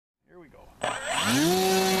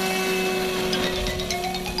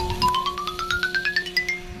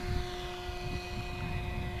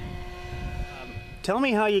Tell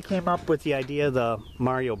me how you came up with the idea of the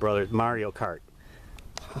Mario Brothers Mario Kart.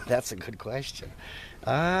 That's a good question.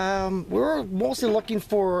 We're mostly looking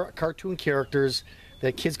for cartoon characters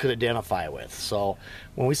that kids could identify with. So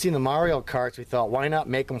when we seen the Mario Karts, we thought, why not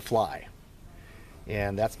make them fly?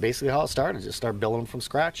 And that's basically how it started. Just start building them from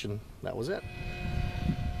scratch, and that was it.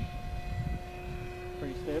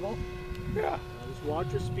 Pretty stable? Yeah. Just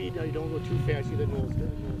watch your speed. Now you don't go too fast. You didn't nose it.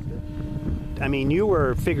 I mean, you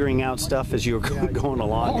were figuring out stuff as you were going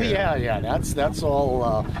along. Oh yeah. That's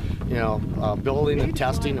all. Building and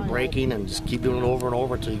testing and braking, and just keep doing it over and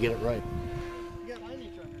over until you get it right.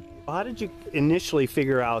 How did you initially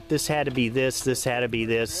figure out this had to be this had to be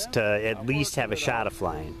this to at least have a shot of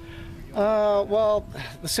flying? Well,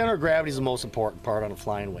 the center of gravity is the most important part on a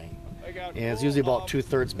flying wing. And it's usually about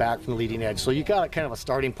 2/3 back from the leading edge. So you got kind of a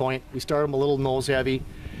starting point. We start them a little nose heavy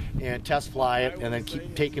and test fly it, and then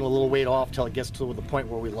keep taking a little weight off till it gets to the point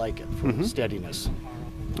where we like it for steadiness.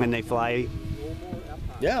 And they fly?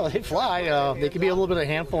 Yeah, they fly. They can be a little bit of a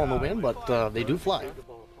handful in the wind, but they do fly.